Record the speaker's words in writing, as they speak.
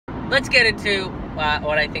let's get into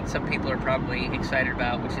what I think some people are probably excited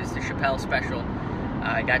about, which is the Chapelle special.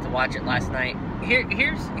 I got to watch it last night.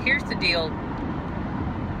 Here's the deal.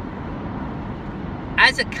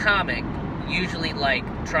 As a comic, usually like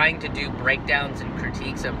trying to do breakdowns and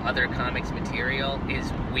critiques of other comics material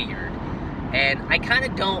is weird, and I kind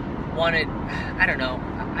of don't want to. I don't know.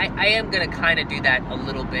 I am gonna kind of do that a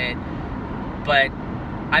little bit, but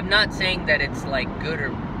I'm not saying that it's like good or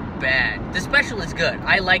bad. The special is good.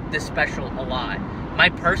 I like the special a lot. My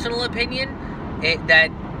personal opinion,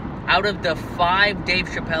 that out of the 5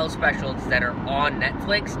 Dave Chapelle specials that are on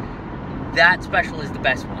Netflix, that special is the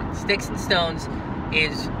best one. Sticks and Stones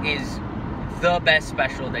is the best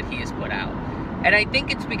special that he has put out. And I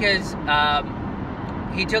think it's because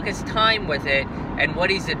he took his time with it, and what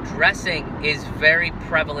he's addressing is very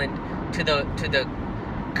prevalent to the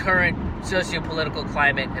current socio-political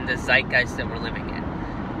climate and the zeitgeist that we're living in.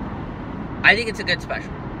 I think it's a good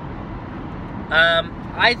special.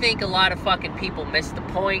 I think a lot of fucking people miss the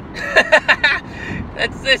point.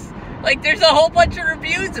 That's this, like, there's a whole bunch of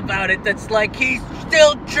reviews about it that's like, he's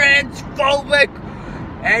still transphobic,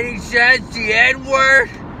 and he says the N-word,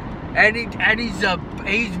 and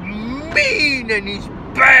he's mean, and he's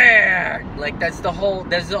bad. Like, that's all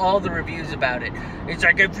the reviews about it. It's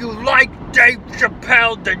like, if you like Dave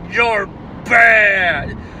Chapelle, then you're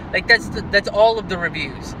bad. Like, that's all of the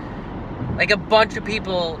reviews. Like, a bunch of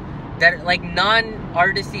people that, like,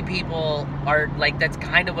 non-artisty people are, like, that's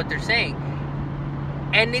kind of what they're saying.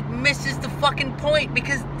 And it misses the fucking point,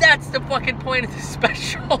 because that's the fucking point of the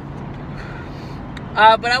special.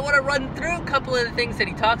 But I want to run through a couple of the things that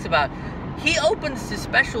he talks about. He opens the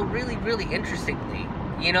special really, really interestingly.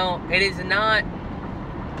 You know, it is not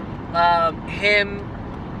him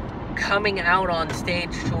coming out on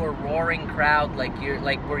stage to a roaring crowd like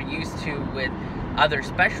we're used to with other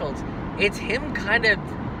specials. It's him kind of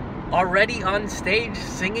already on stage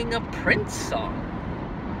singing a Prince song.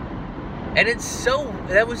 And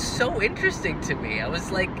that was so interesting to me. I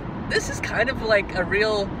was like, this is kind of like a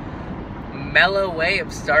real mellow way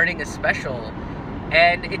of starting a special.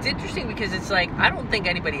 And it's interesting because it's like, I don't think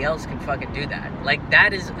anybody else can fucking do that. Like,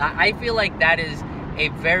 I feel like that is a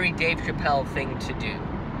very Dave Chapelle thing to do.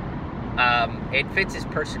 It fits his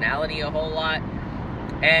personality a whole lot.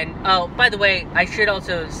 And, oh, by the way, I should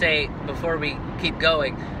also say, before we keep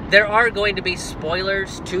going, there are going to be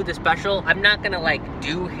spoilers to the special. I'm not going to, like,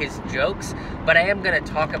 do his jokes, but I am going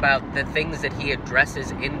to talk about the things that he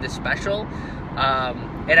addresses in the special.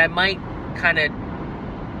 And I might kind of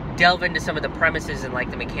delve into some of the premises and,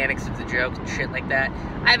 like, the mechanics of the jokes and shit like that.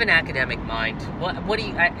 I have an academic mind. What do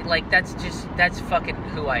you, like, that's fucking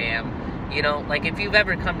who I am. You know, like, if you've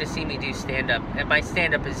ever come to see me do stand-up, and my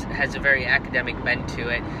stand-up has a very academic bend to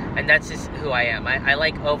it, and that's just who I am. I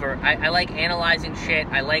like analyzing shit.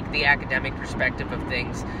 I like the academic perspective of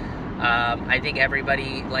things. I think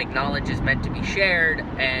everybody, like, knowledge is meant to be shared,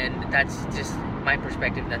 and that's just my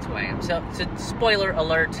perspective. That's who I am. So spoiler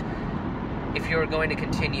alert. If you're going to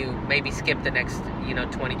continue, maybe skip the next,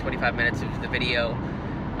 20-25 minutes of the video.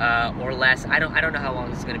 Or less. I don't know how long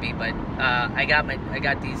this is going to be, but I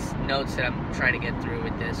got these notes that I'm trying to get through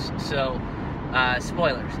with this. So,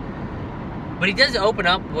 spoilers. But he does open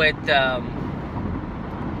up with a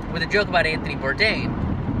joke about Anthony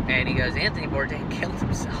Bourdain, and he goes, Anthony Bourdain killed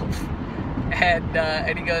himself,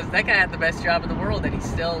 and he goes, that guy had the best job in the world, and he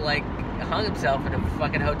still, like, hung himself in a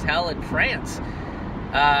fucking hotel in France.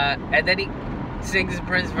 And then he sings his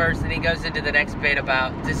Prince verse, and he goes into the next bit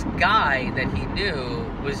about this guy that he knew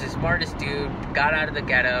was the smartest dude, got out of the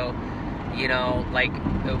ghetto,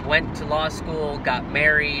 went to law school, got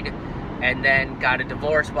married, and then got a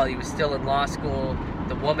divorce while he was still in law school.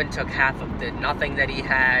 The woman took half of the nothing that he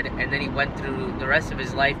had, and then he went through the rest of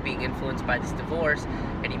his life being influenced by this divorce,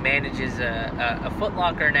 and he manages a Foot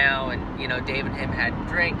Locker now, and, Dave and him had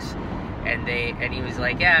drinks, and he was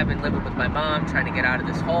like, yeah, I've been living with my mom, trying to get out of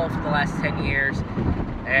this hole for the last 10 years,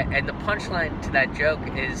 and the punchline to that joke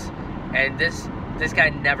is, and this guy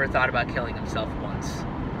never thought about killing himself once.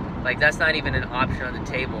 Like, that's not even an option on the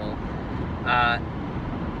table.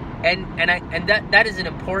 And that is an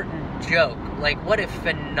important joke. Like, what a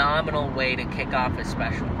phenomenal way to kick off a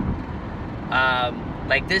special.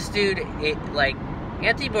 Like, this dude,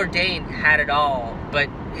 Anthony Bourdain had it all, but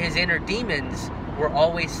his inner demons were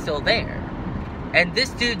always still there. And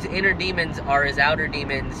this dude's inner demons are his outer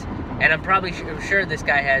demons, and I'm probably sure this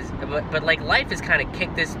guy has, but like, life has kind of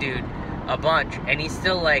kicked this dude a bunch, and he's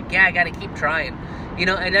still like, yeah, I gotta keep trying.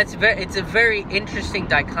 And it's a very interesting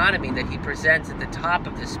dichotomy that he presents at the top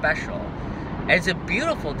of the special. And it's a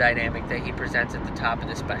beautiful dynamic that he presents at the top of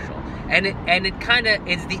the special. And it kind of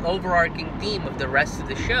is the overarching theme of the rest of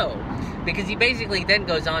the show. Because he basically then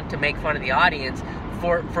goes on to make fun of the audience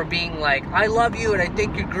for being like, I love you and I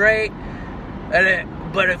think you're great,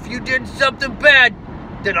 but if you did something bad,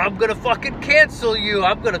 then I'm going to fucking cancel you.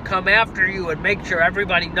 I'm going to come after you and make sure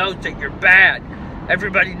everybody knows that you're bad.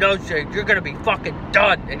 Everybody knows that you're going to be fucking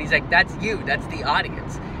done. And he's like, that's you. That's the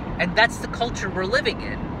audience. And that's the culture we're living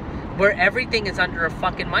in, where everything is under a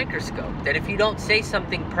fucking microscope. That if you don't say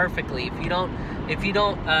something perfectly, if you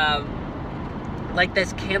don't, like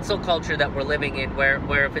this cancel culture that we're living in,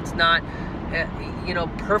 where if it's not,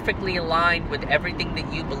 perfectly aligned with everything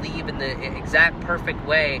that you believe in the exact perfect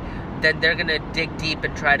way, then they're gonna dig deep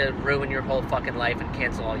and try to ruin your whole fucking life and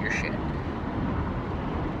cancel all your shit.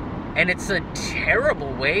 And it's a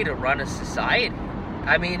terrible way to run a society.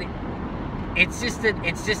 I mean, it's just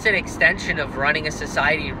an extension of running a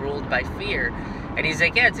society ruled by fear. And he's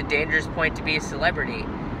like, yeah, it's a dangerous point to be a celebrity.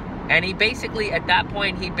 And he basically, at that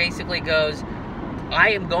point, he basically goes, I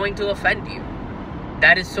am going to offend you.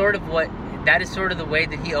 That is sort of the way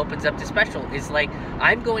that he opens up the special. Is like,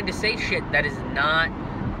 I'm going to say shit that is not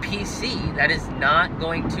PC, that is not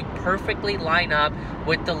going to perfectly line up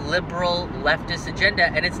with the liberal leftist agenda,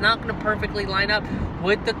 and it's not going to perfectly line up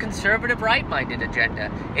with the conservative right-minded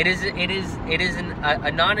agenda. It is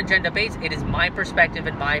a non-agenda base. It is my perspective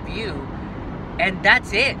and my view, and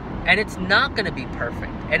that's it. And it's not going to be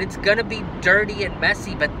perfect, and it's going to be dirty and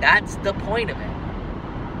messy, but that's the point of it.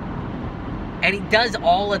 And he does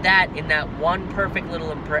all of that in that one perfect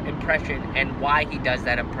little impression, and why he does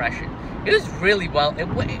that impression. It was really well.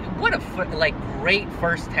 What a great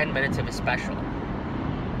first 10 minutes of his special.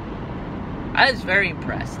 I was very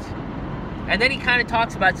impressed. And then he kind of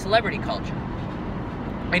talks about celebrity culture,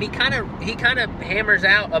 and he kind of hammers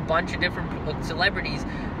out a bunch of different celebrities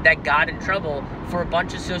that got in trouble for a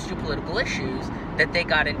bunch of socio-political issues that they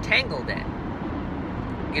got entangled in.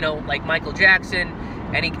 Like Michael Jackson,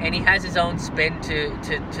 and he has his own spin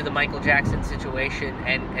to the Michael Jackson situation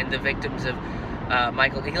and the victims of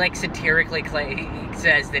Michael. He satirically he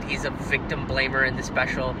says that he's a victim blamer in the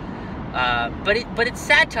special, but it's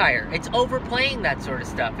satire. It's overplaying that sort of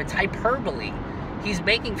stuff. It's hyperbole. He's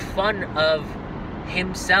making fun of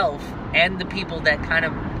himself and the people that kind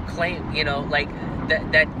of claim,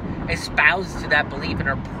 that espouse to that belief and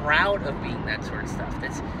are proud of being that sort of stuff.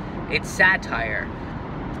 It's satire.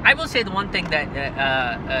 I will say the one thing that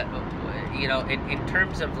in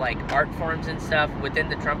terms of art forms and stuff within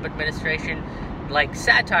the Trump administration,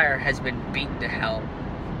 satire has been beaten to hell.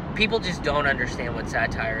 People just don't understand what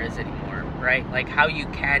satire is anymore, right? How you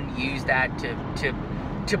can use that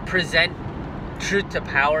to present truth to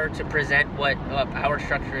power, to present what power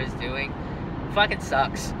structure is doing, fucking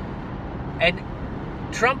sucks. And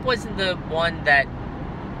Trump wasn't the one that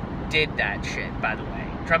did that shit, by the way.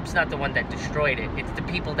 Trump's not the one that destroyed it. It's the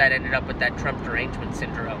people that ended up with that Trump derangement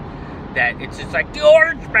syndrome. That it's just like, the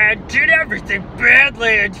orange man did everything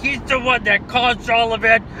badly, and he's the one that caused all of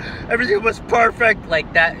it. Everything was perfect.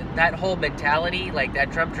 That whole mentality,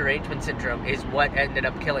 that Trump derangement syndrome is what ended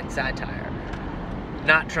up killing satire.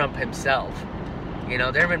 Not Trump himself.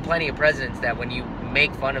 There have been plenty of presidents that when you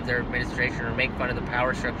make fun of their administration or make fun of the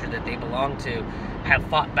power structure that they belong to, have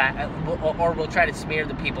fought back, or will try to smear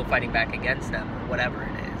the people fighting back against them, or whatever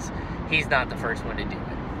it is. He's not the first one to do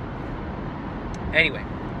it. Anyway,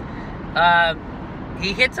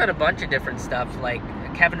 he hits on a bunch of different stuff, like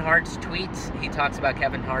Kevin Hart's tweets. He talks about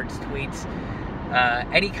Kevin Hart's tweets,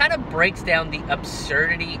 and he kind of breaks down the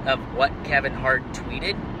absurdity of what Kevin Hart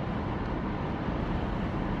tweeted.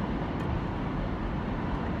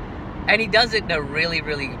 And he does it in a really,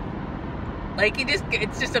 really,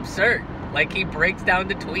 it's just absurd. He breaks down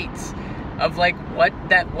the tweets of what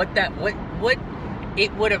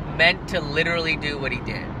it would have meant to literally do what he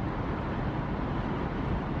did.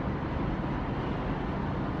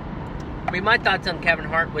 I mean, my thoughts on Kevin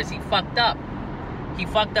Hart was he fucked up. He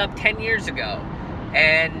fucked up 10 years ago.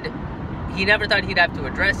 And he never thought he'd have to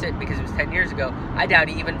address it because it was 10 years ago. I doubt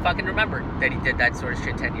he even fucking remembered that he did that sort of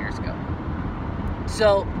shit 10 years ago.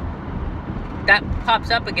 So that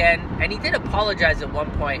pops up again, and he did apologize at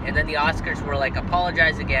one point, and then the Oscars were like,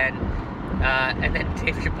 apologize again, and then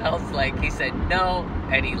Dave Chappelle's he said no,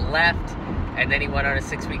 and he left, and then he went on a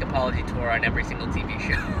 6-week apology tour on every single TV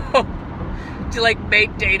show to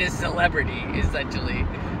maintain his celebrity, essentially,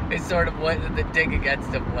 is sort of what the dig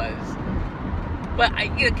against him was. But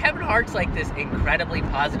Kevin Hart's this incredibly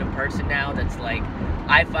positive person now that's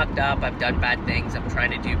I fucked up, I've done bad things, I'm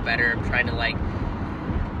trying to do better, I'm trying to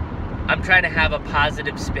I'm trying to have a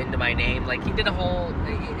positive spin to my name. Like, he did a whole,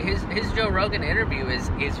 his Joe Rogan interview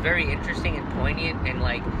is very interesting and poignant, and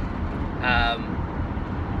like,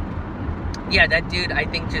 yeah, that dude, I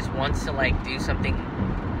think, just wants to like do something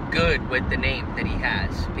good with the name that he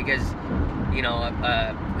has, because, you know,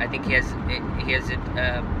 I think he has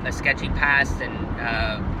a sketchy past, and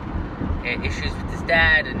issues with his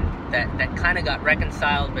dad, and that kind of got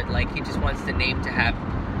reconciled, but like, he just wants the name to have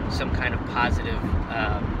some kind of positive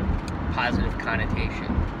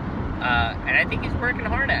connotation, and I think he's working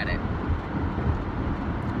hard at it.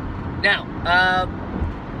 Now,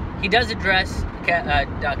 he does address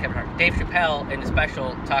Dave Chapelle in the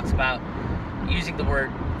special talks about using the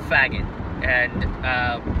word faggot, and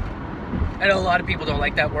I know a lot of people don't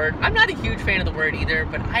like that word. I'm not a huge fan of the word either,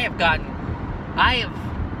 but I have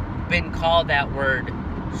been called that word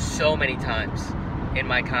so many times in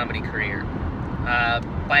my comedy career,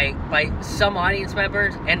 by some audience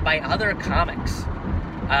members and by other comics.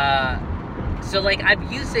 So like,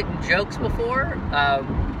 I've used it in jokes before. I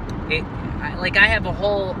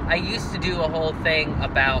used to do a whole thing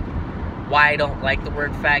about why I don't like the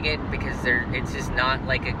word faggot, because it's just not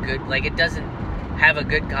like a good, like, it doesn't have a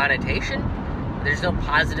good connotation. There's no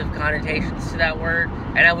positive connotations to that word,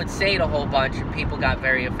 and I would say it a whole bunch, and people got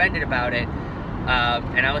very offended about it,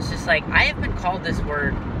 and I was just like, I have been called this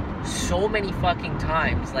word so many fucking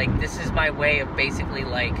times. Like, this is my way of basically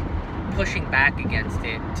like pushing back against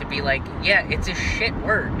it, to be like, yeah, it's a shit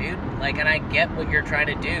word, dude. Like, and I get what you're trying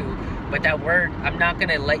to do, but that word, I'm not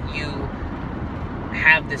gonna let you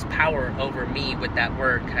have this power over me with that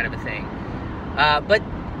word, kind of a thing. But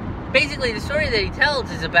basically, the story that he tells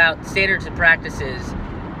is about standards and practices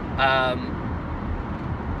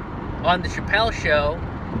on the Chappelle show,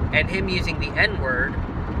 and him using the N-word,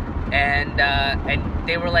 and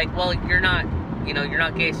they were like, well, you're not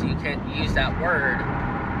gay, so you can't use that word.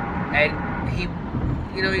 And he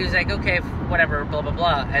was like, okay, whatever, blah, blah,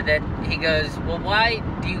 blah. And then he goes, well, why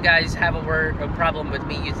do you guys have a problem with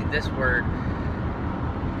me using this word,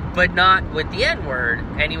 but not with the N-word?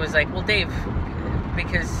 And he was like, well, Dave,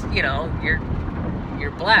 because, you're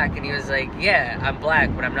black. And he was like, yeah, I'm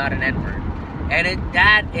black, but I'm not an N-word. And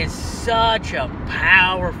that is such a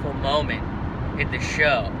powerful moment in the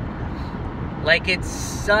show. Like, it's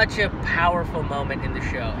such a powerful moment in the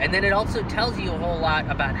show. And then it also tells you a whole lot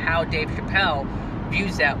about how Dave Chapelle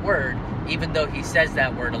views that word, even though he says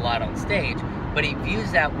that word a lot on stage. But he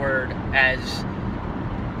views that word as...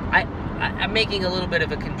 I'm making a little bit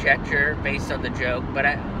of a conjecture based on the joke, but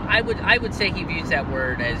I would say he views that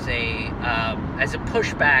word as a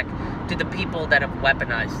pushback to the people that have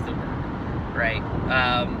weaponized the word, right?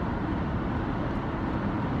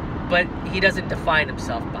 But he doesn't define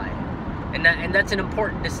himself by it. And that's an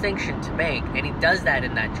important distinction to make, and he does that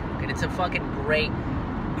in that joke, and it's a fucking great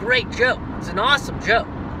joke. It's an awesome joke.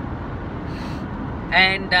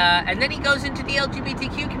 And then he goes into the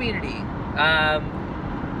LGBTQ community,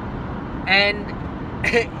 and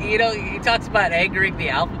he talks about angering the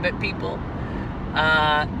alphabet people,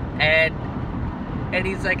 and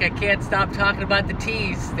he's like, I can't stop talking about the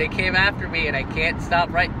T's. They came after me, and I can't stop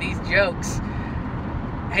writing these jokes.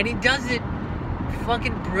 And he does it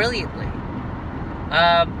fucking brilliantly.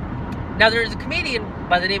 Now, there's a comedian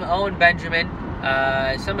by the name of Owen Benjamin.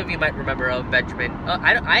 Some of you might remember Owen Benjamin.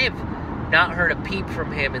 I have not heard a peep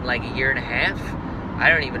from him in like a year and a half. I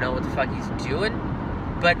don't even know what the fuck he's doing.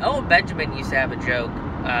 But Owen Benjamin used to have a joke,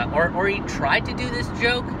 or he tried to do this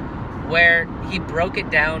joke, where he broke it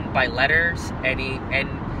down by letters, and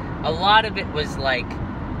a lot of it was like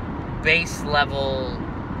base level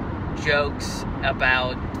jokes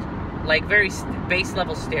about, like, very base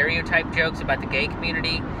level stereotype jokes about the gay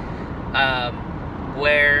community,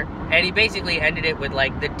 and he basically ended it with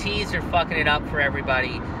like, the T's are fucking it up for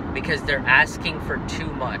everybody because they're asking for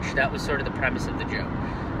too much. That was sort of the premise of the joke.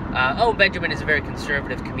 Owen Benjamin is a very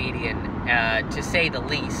conservative comedian, to say the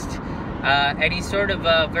least, and he's sort of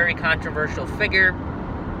a very controversial figure.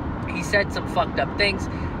 He said some fucked up things.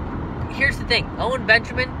 Here's the thing, Owen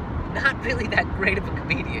Benjamin, not really that great of a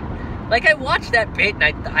comedian. Like, I watched that bit, and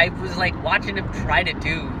I was like watching him try to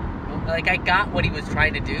do, like, I got what he was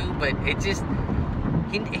trying to do, but it just,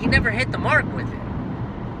 he never hit the mark with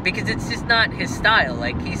it, because it's just not his style.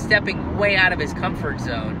 Like, he's stepping way out of his comfort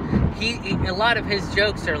zone. A lot of his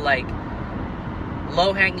jokes are like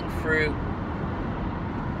low-hanging fruit,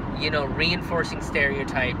 reinforcing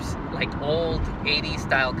stereotypes, like old 80s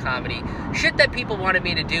style comedy. Shit that people wanted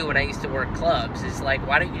me to do when I used to work clubs. Is like,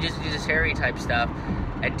 why don't you just do the stereotype stuff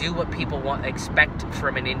and do what people expect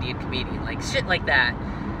from an Indian comedian? Like, shit like that.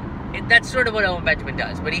 that's sort of what Owen Benjamin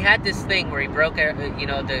does. But he had this thing where he broke, the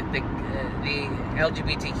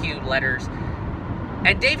LGBTQ letters,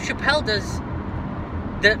 and Dave Chapelle does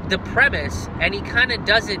the premise, and he kind of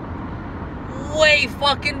does it way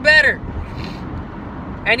fucking better.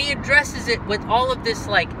 And he addresses it with all of this,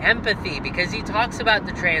 like, empathy, because he talks about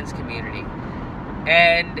the trans community.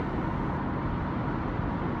 And,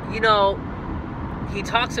 you know, he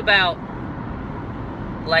talks about,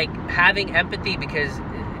 like, having empathy, because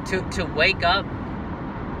to wake up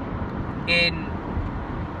in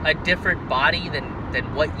a different body than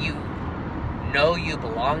what you know you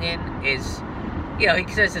belong in is, you know, he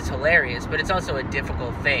says it's hilarious, but it's also a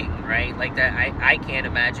difficult thing, right? Like, that I can't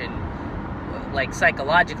imagine, like,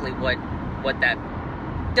 psychologically what that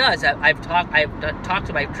does. I've talked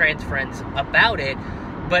to my trans friends about it,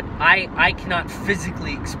 but I cannot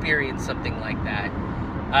physically experience something like that.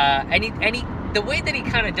 And he the way that he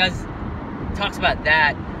kind of talks about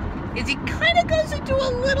that is he kind of goes into a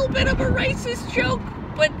little bit of a racist joke,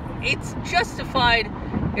 but it's justified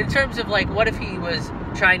in terms of, like, what if he was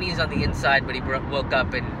Chinese on the inside, but he woke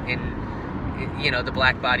up in you know, the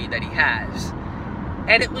black body that he has.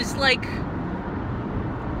 And it was like,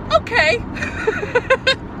 okay,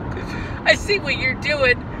 I see what you're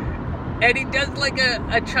doing. And he does, like,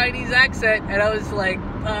 a Chinese accent, and I was like,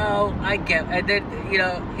 oh, I get it. And then, you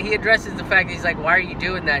know, he addresses the fact that he's like, why are you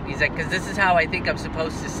doing that? And he's like, because this is how I think I'm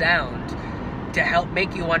supposed to sound to help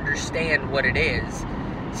make you understand what it is.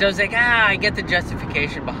 So I was like, I get the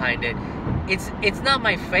justification behind it. It's not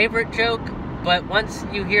my favorite joke, but once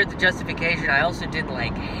you hear the justification, I also didn't,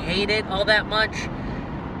 like, hate it all that much.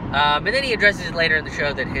 And then he addresses later in the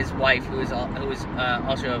show that his wife, who is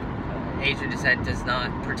also of Asian descent, does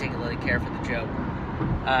not particularly care for the joke.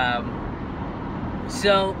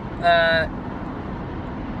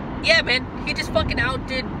 Yeah, man, he just fucking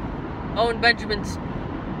outdid Owen Benjamin's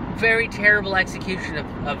very terrible execution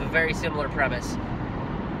of a very similar premise.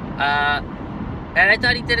 And I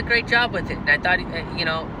thought he did a great job with it. And I thought, you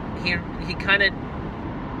know, he kind of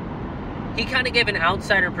gave an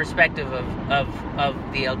outsider perspective of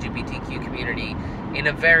the LGBTQ community in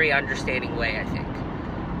a very understanding way, I think.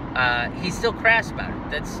 He's still crass about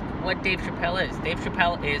it. That's what Dave Chapelle is. Dave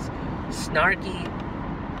Chapelle is snarky,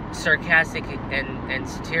 sarcastic, and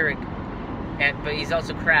satiric, but he's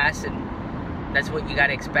also crass, and that's what you got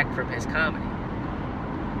to expect from his comedy.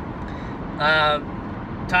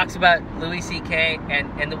 Talks about Louis C.K.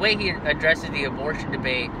 and the way he addresses the abortion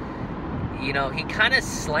debate. You know, he kind of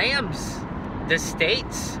slams the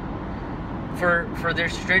states for their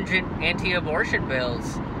stringent anti-abortion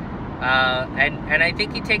bills. And I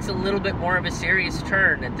think he takes a little bit more of a serious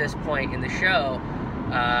turn at this point in the show,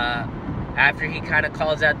 after he kind of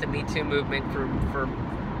calls out the Me Too movement for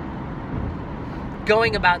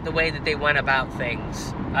going about the way that they went about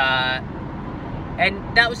things.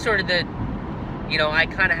 And that was sort of the, you know, I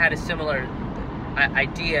kind of had a similar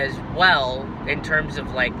idea as well, in terms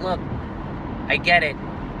of, like, look, I get it.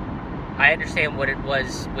 I understand what it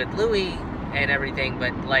was with Louis and everything,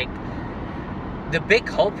 but, like, the big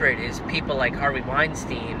culprit is people like Harvey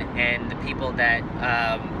Weinstein and the people that,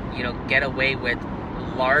 you know, get away with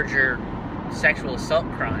larger sexual assault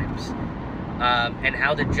crimes, and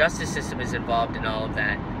how the justice system is involved in all of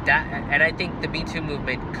that. And I think the Me Too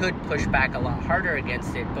movement could push back a lot harder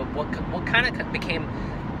against it, but what kind of became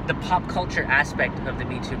the pop culture aspect of the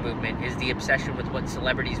Me Too movement is the obsession with what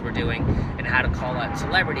celebrities were doing and how to call out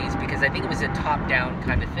celebrities, because I think it was a top-down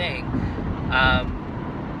kind of thing.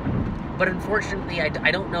 But unfortunately,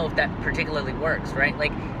 I don't know if that particularly works, right?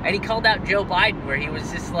 Like, and he called out Joe Biden, where he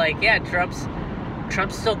was just like, yeah, Trump's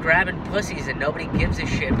still grabbing pussies and nobody gives a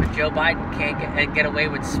shit, but Joe Biden can't get away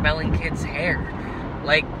with smelling kids' hair.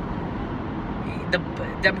 Like, the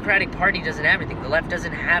Democratic Party doesn't have anything. The left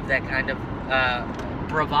doesn't have that kind of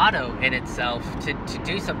bravado in itself to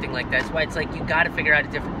do something like that. That's why it's like, you got to figure out a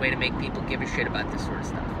different way to make people give a shit about this sort of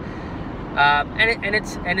stuff. I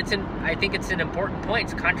think it's an important point.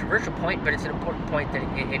 It's a controversial point, but it's an important point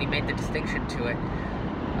and he made the distinction to it.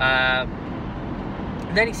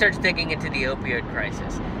 Then he starts digging into the opioid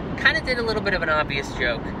crisis. Kind of did a little bit of an obvious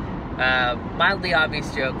joke, mildly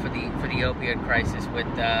obvious joke for the opioid crisis with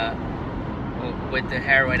the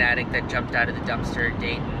heroin addict that jumped out of the dumpster at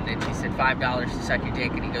Dayton, and she said $5 to suck your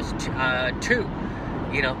dick, and he goes, two.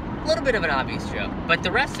 You know, a little bit of an obvious joke. But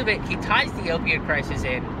the rest of it, he ties the opioid crisis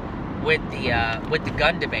in with the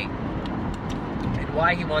gun debate and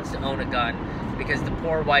why he wants to own a gun, because the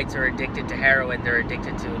poor whites are addicted to heroin, they're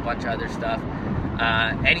addicted to a bunch of other stuff,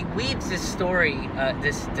 and he weaves this story,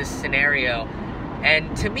 this scenario,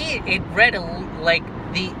 and to me it read like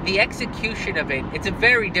the execution of it. It's a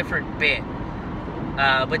very different bit,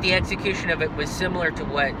 But the execution of it was similar to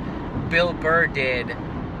what Bill Burr did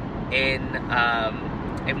in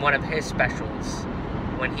one of his specials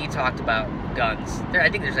when he talked about guns. I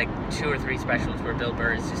think there's like 2 or 3 specials where Bill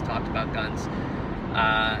Burr has just talked about guns.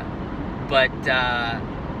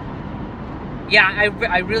 Yeah,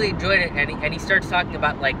 I really enjoyed it, and he starts talking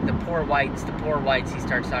about like the poor whites. He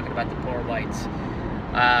starts talking about the poor whites,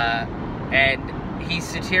 and he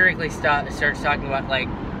satirically starts talking about like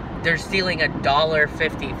they're stealing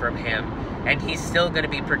 $1.50 from him, and he's still going to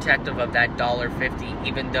be protective of that $1.50,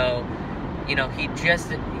 even though, you know, he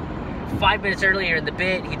just 5 minutes earlier in the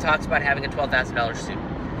bit he talks about having a $12,000 suit.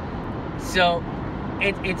 So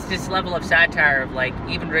it's this level of satire of like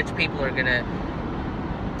even rich people are going to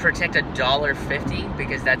protect $1.50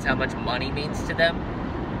 because that's how much money means to them,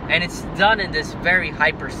 and it's done in this very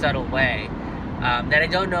hyper subtle way that I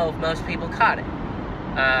don't know if most people caught it,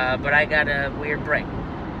 but I got a weird break.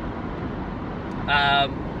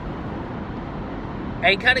 And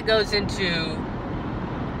it kind of goes into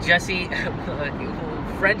Jesse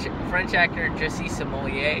French actor Jesse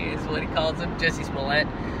Smollett is what he calls him, Jesse Smollett.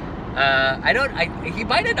 He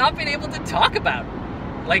might have not been able to talk about it.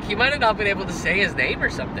 Like, he might have not been able to say his name or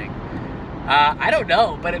something. I don't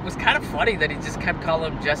know, but it was kind of funny that he just kept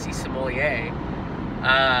calling him Jesse Smollett.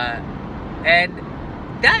 And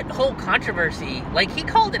that whole controversy, like, he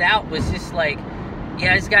called it out, was just like,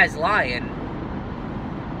 yeah, this guy's lying.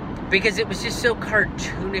 Because it was just so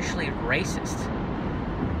cartoonishly racist.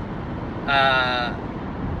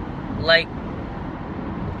 Like,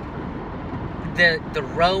 the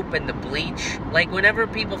rope and the bleach, like whenever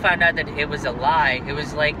people found out that it was a lie, it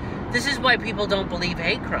was like, this is why people don't believe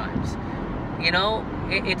hate crimes, you know?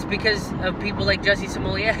 It's because of people like Jesse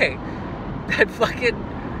Smollett that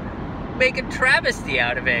fucking make a travesty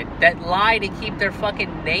out of it, that lie to keep their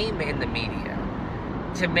fucking name in the media,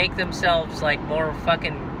 to make themselves like more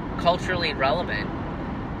fucking culturally relevant,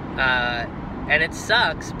 and it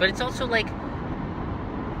sucks, but it's also like,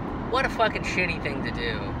 what a fucking shitty thing to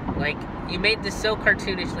do. Like, you made this so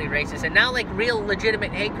cartoonishly racist, and now, like, real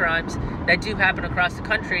legitimate hate crimes that do happen across the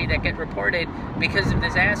country that get reported because of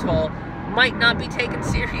this asshole might not be taken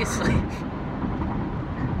seriously.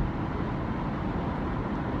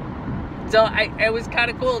 So, it was kind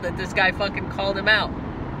of cool that this guy fucking called him out.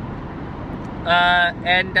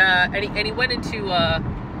 And he went into the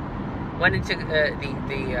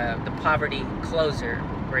poverty closer,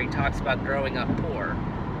 where he talks about growing up poor.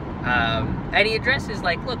 And he addresses,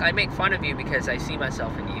 like, look, I make fun of you because I see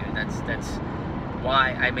myself in you. That's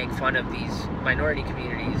why I make fun of these minority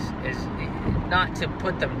communities, is not to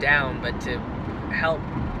put them down, but to help.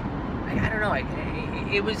 I don't know.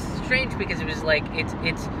 It was strange because it was like, it's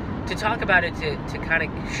to talk about it, to kind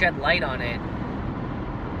of shed light on it,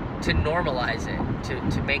 to normalize it,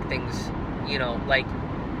 to make things, you know, like,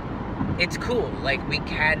 it's cool. Like, we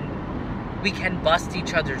can bust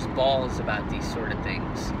each other's balls about these sort of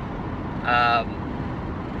things.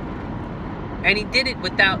 And he did it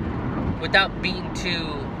without being too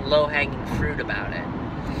low-hanging fruit about it.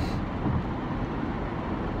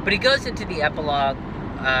 But he goes into the epilogue,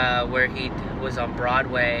 where he was on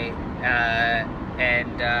Broadway, and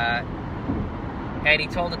he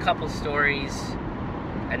told a couple stories,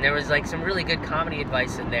 and there was like some really good comedy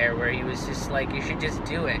advice in there where he was just like, you should just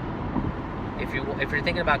do it. If you're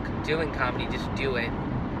thinking about doing comedy, just do it.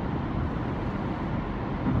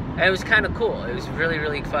 And it was kind of cool. It was really,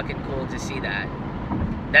 really fucking cool to see that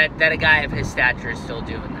a guy of his stature is still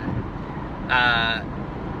doing that.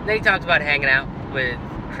 Then he talked about hanging out with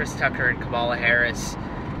Chris Tucker and Kamala Harris,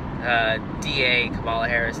 DA Kamala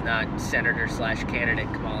Harris, not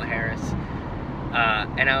Senator/candidate Kamala Harris.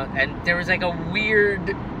 And there was like a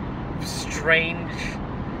weird, strange,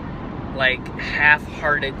 like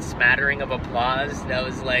half-hearted smattering of applause that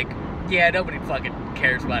was like, yeah, nobody fucking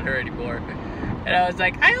cares about her anymore. And I was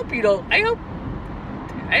like, I hope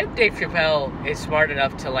Dave Chapelle is smart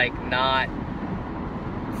enough to like not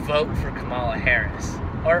vote for Kamala Harris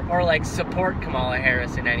or like support Kamala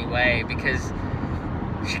Harris in any way, because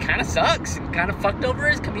she kind of sucks and kind of fucked over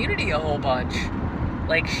his community a whole bunch.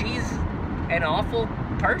 Like, she's an awful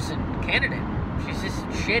candidate. She's just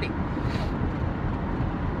shitty.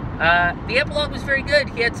 The epilogue was very good.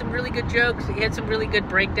 He had some really good jokes. He had some really good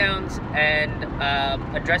breakdowns, and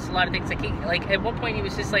addressed a lot of things. Like at one point he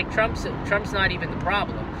was just like, Trump's not even the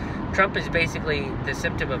problem. Trump is basically the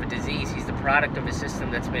symptom of a disease. He's the product of a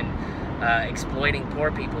system that's been exploiting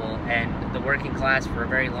poor people and the working class for a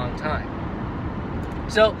very long time.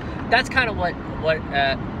 So that's kind of what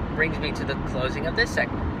brings me to the closing of this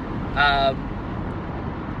segment.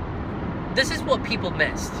 This is what people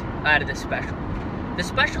missed out of this special. The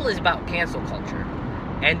special is about cancel culture.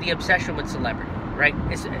 and the obsession with celebrity, right?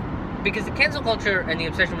 Because the cancel culture and the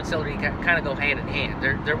obsession with celebrity kind of go hand in hand.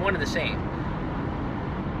 They're one and the same.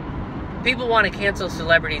 People want to cancel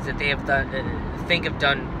celebrities that they have think have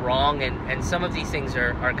done wrong, and some of these things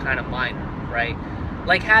are kind of minor, right?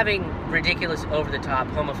 Like having ridiculous, over-the-top,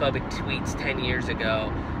 homophobic tweets 10 years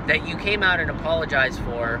ago that you came out and apologized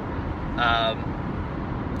for.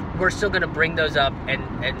 We're still going to bring those up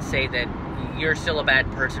and say that you're still a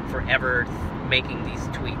bad person for ever making these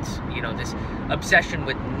tweets. You know, this obsession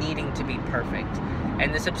with needing to be perfect.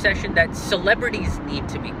 And this obsession that celebrities need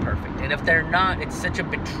to be perfect. And if they're not, it's such a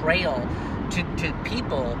betrayal to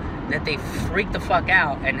people that they freak the fuck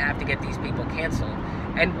out and have to get these people canceled.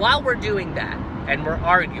 And while we're doing that, and we're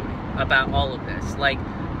arguing about all of this, like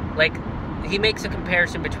he makes a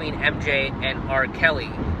comparison between MJ and R. Kelly.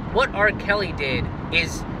 What R. Kelly did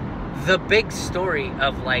is the big story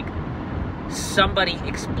of, like, somebody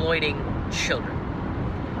exploiting children.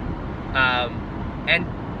 And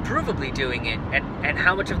provably doing it, and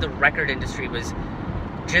how much of the record industry was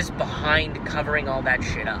just behind covering all that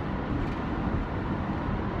shit up.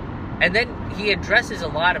 And then he addresses a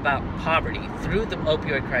lot about poverty through the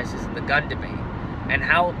opioid crisis and the gun debate, and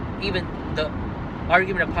how even the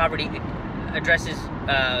argument of poverty addresses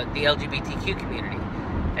the LGBTQ community.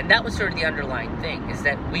 And that was sort of the underlying thing, is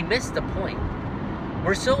that we missed the point.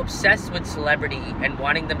 We're so obsessed with celebrity and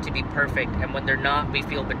wanting them to be perfect, and when they're not, we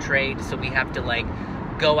feel betrayed, so we have to, like,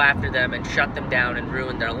 go after them and shut them down and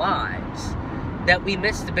ruin their lives, that we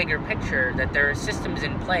miss the bigger picture, that there are systems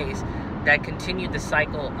in place that continue the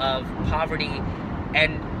cycle of poverty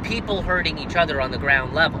and people hurting each other on the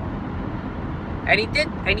ground level. And he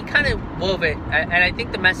kind of wove it, and I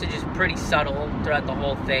think the message is pretty subtle throughout the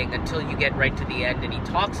whole thing until you get right to the end, and he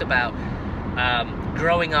talks about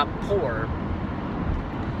growing up poor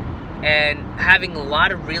and having a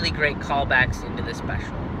lot of really great callbacks into the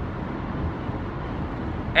special.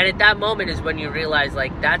 And at that moment is when you realize,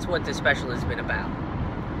 like, that's what the special has been about.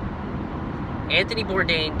 Anthony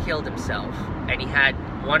Bourdain killed himself, and he had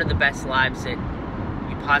one of the best lives that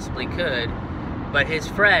you possibly could, but his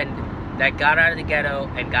friend that got out of the ghetto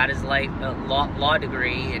and got his law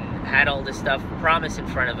degree and had all this stuff promised in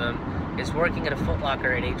front of him is working at a Foot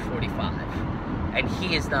Locker at age 45, and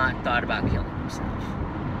he has not thought about killing himself.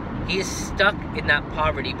 He is stuck in that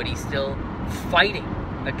poverty, but he's still fighting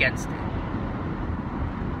against it.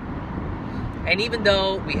 And even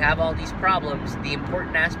though we have all these problems, the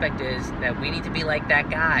important aspect is that we need to be like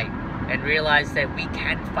that guy and realize that we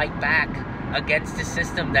can fight back against a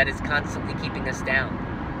system that is constantly keeping us down.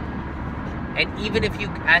 And even if you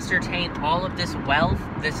ascertain all of this wealth,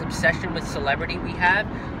 this obsession with celebrity we have,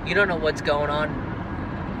 you don't know what's going on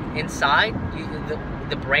inside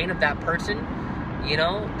the brain of that person. You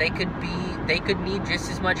know, they could need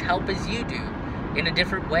just as much help as you do in a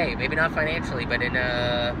different way. Maybe not financially, but in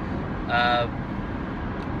a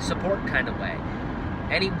support kind of way.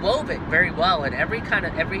 And he wove it very well, and every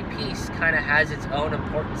piece kind of has its own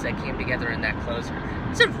importance that came together in that closer.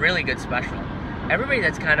 It's a really good special. Everybody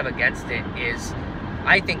that's kind of against it is,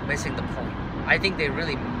 I think, missing the point. I think they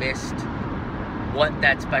really missed what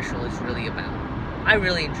that special is really about. I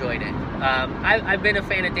really enjoyed it. I've been a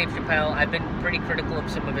fan of Dave Chapelle. I've been pretty critical of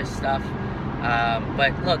some of his stuff.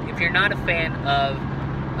 But look, if you're not a fan of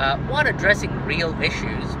addressing real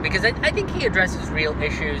issues, because I think he addresses real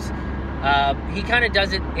issues, he kind of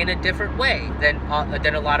does it in a different way than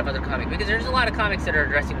a lot of other comics, because there's a lot of comics that are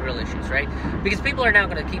addressing real issues, right? Because people are now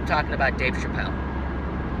going to keep talking about Dave Chapelle.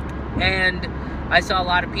 And I saw a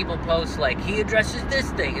lot of people post, like, he addresses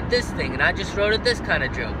this thing, and I just wrote this kind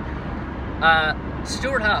of joke.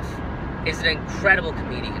 Stuart Huff is an incredible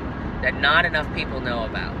comedian that not enough people know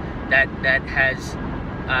about, that has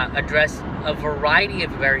addressed a variety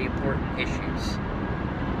of very important issues.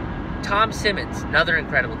 Tom Simmons, another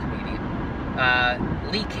incredible comedian.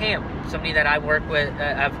 Lee Camp, somebody that I've worked with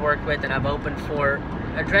and I've opened for,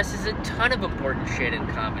 addresses a ton of important shit in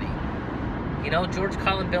comedy. You know, George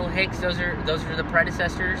Carlin, Bill Hicks, those are the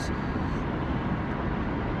predecessors.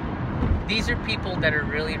 These are people that are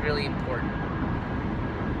really, really important.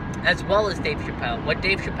 As well as Dave Chapelle. What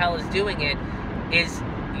Dave Chapelle is doing is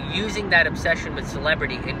using that obsession with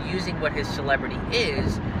celebrity and using what his celebrity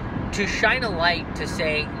is to shine a light to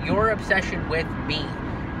say, your obsession with me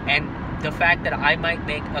and the fact that I might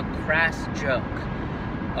make a crass joke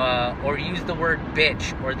or use the word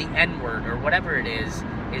bitch or the N-word or whatever it is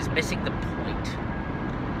missing the point.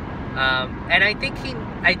 And I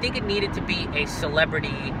think it needed to be a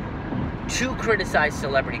celebrity to criticize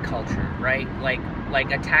celebrity culture, right?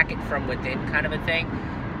 Like attack it from within kind of a thing.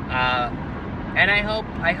 And I hope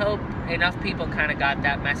enough people kind of got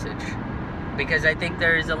that message. because I think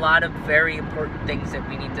there's a lot of very important things that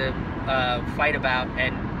we need to fight about,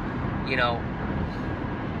 and you know,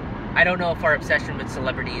 I don't know if our obsession with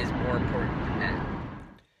celebrity is more important than that.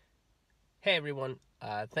 Hey everyone,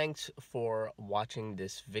 thanks for watching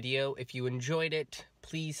this video. If you enjoyed it,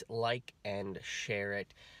 please like and share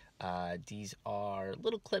it. These are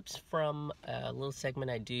little clips from a little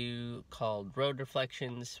segment I do called Road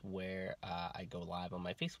Reflections, where I go live on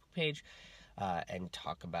my Facebook page and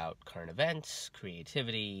talk about current events,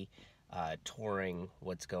 creativity, touring,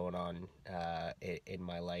 what's going on in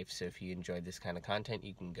my life. So if you enjoyed this kind of content,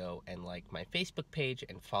 you can go and like my Facebook page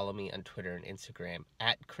and follow me on Twitter and Instagram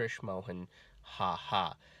at Krish Mohan.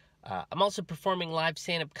 I'm also performing live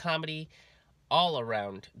stand-up comedy all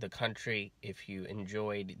around the country. If you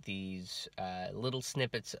enjoyed these little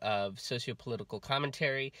snippets of socio-political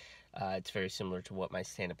commentary, it's very similar to what my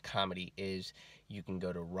stand-up comedy is. You can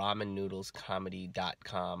go to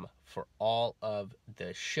ramennoodlescomedy.com for all of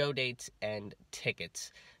the show dates and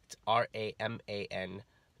tickets. It's RAMAN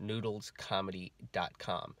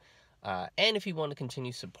noodlescomedy.com. And if you want to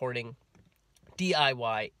continue supporting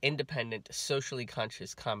DIY, independent, socially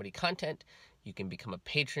conscious comedy content, you can become a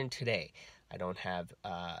patron today. I don't have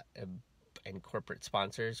any corporate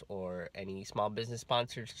sponsors or any small business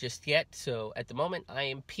sponsors just yet, so at the moment I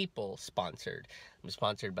am people sponsored. I'm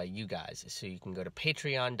sponsored by you guys, so you can go to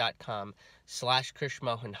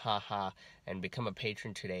patreon.com/KrishMohan and become a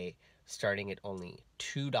patron today, starting at only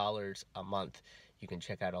 $2 a month. You can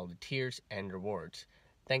check out all the tiers and rewards.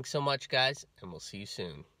 Thanks so much, guys, and we'll see you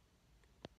soon.